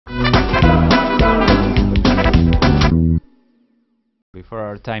before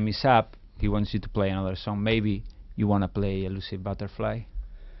our time is up, he wants you to play another song. Maybe you want to play Elusive Butterfly?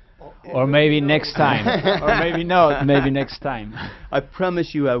 Or maybe next time. Or maybe not. Maybe next time. I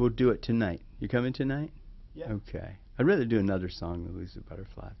promise you I will do it tonight. You coming tonight? Yeah. Okay. I'd rather do another song than Elusive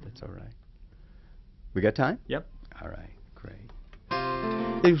Butterfly, if that's all right. We got time? Yep. All right. Great.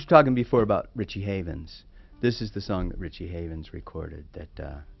 They was talking before about Richie Havens. This is the song that Richie Havens recorded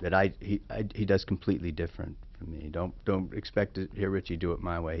that he does completely different from me. Don't expect to hear Richie do it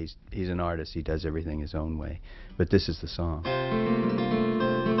my way. He's an artist. He does everything his own way. But this is the song.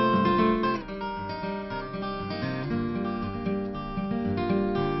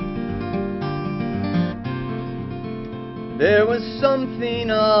 There was something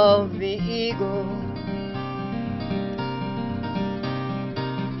of the eagle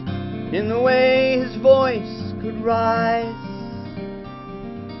in the way his voice could rise,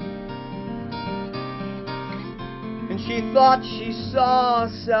 and she thought she saw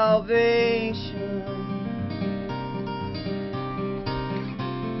salvation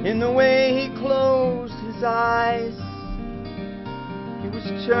in the way he closed his eyes. He was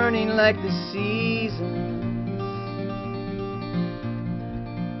turning like the seasons.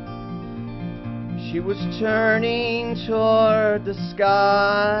 She was turning toward the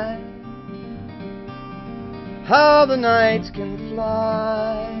sky. How the nights can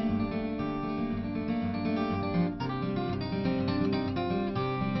fly.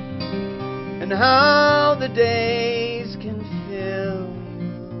 And how the days can fill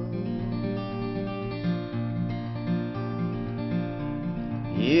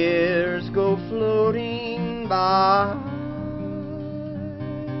you. Years go floating by.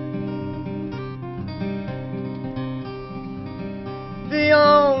 The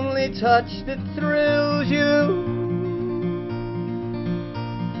only touch that thrills you.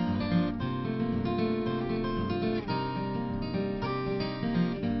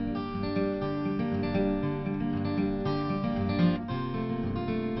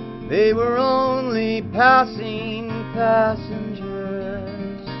 They were only passing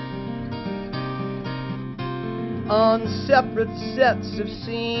passengers on separate sets of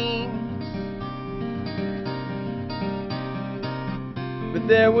scenes. But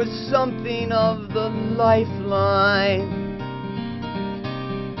there was something of the lifeline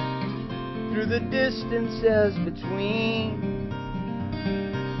through the distances between.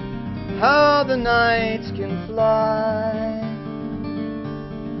 How the nights can fly.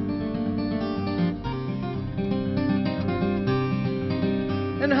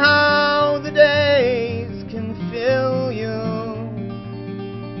 And how the days can fill you.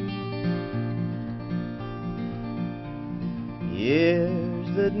 Years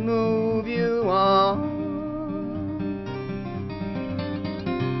that move you on.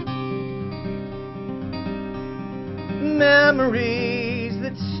 Memories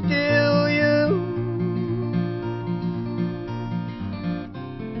that still you.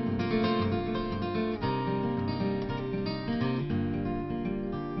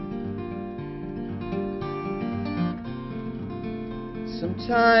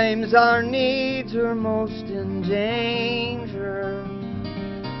 Sometimes our needs are most in danger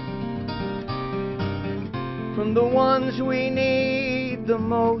from the ones we need the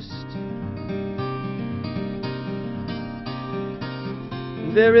most.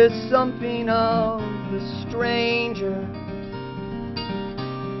 There is something of the stranger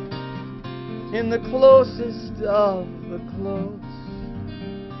in the closest of the close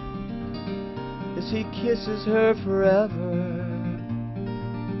as he kisses her forever.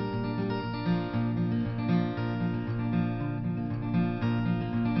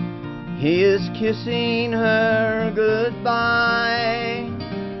 He is kissing her goodbye.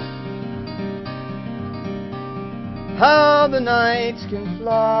 How the nights can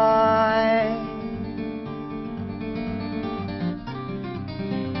fly.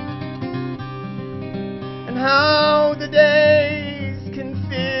 And how the days can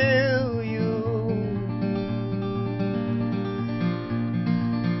fill you.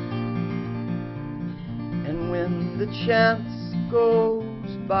 And when the chance goes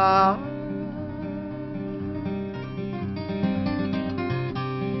by,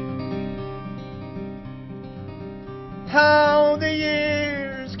 how the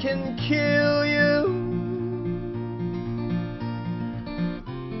years can kill you.